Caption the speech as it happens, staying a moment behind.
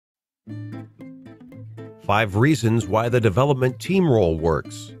5 reasons why the development team role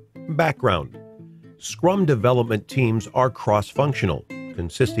works. Background: Scrum development teams are cross-functional,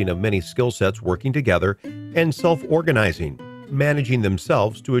 consisting of many skill sets working together and self-organizing, managing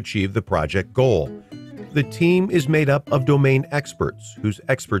themselves to achieve the project goal. The team is made up of domain experts whose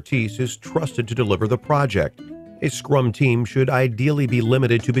expertise is trusted to deliver the project. A Scrum team should ideally be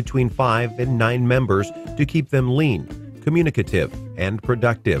limited to between 5 and 9 members to keep them lean, communicative, and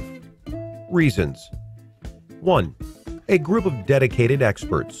productive. Reasons: 1. A group of dedicated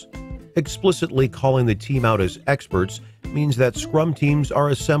experts. Explicitly calling the team out as experts means that Scrum teams are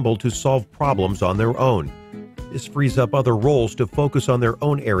assembled to solve problems on their own. This frees up other roles to focus on their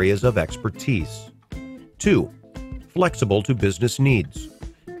own areas of expertise. 2. Flexible to business needs.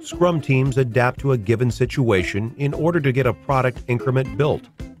 Scrum teams adapt to a given situation in order to get a product increment built.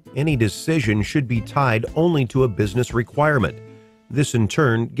 Any decision should be tied only to a business requirement. This in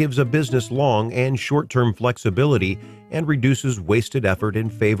turn gives a business long and short-term flexibility and reduces wasted effort in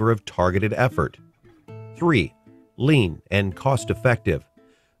favor of targeted effort. 3. Lean and cost-effective.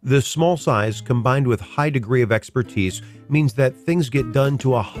 The small size combined with high degree of expertise means that things get done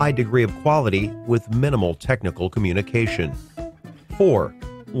to a high degree of quality with minimal technical communication. 4.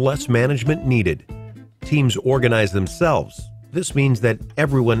 Less management needed. Teams organize themselves. This means that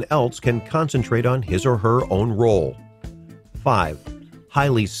everyone else can concentrate on his or her own role. 5.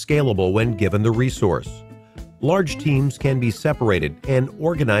 Highly scalable when given the resource. Large teams can be separated and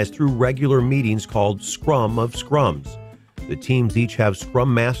organized through regular meetings called Scrum of Scrums. The teams each have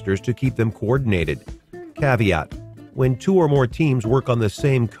Scrum Masters to keep them coordinated. Caveat: when 2 or more teams work on the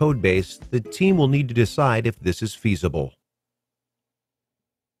same code base, the team will need to decide if this is feasible.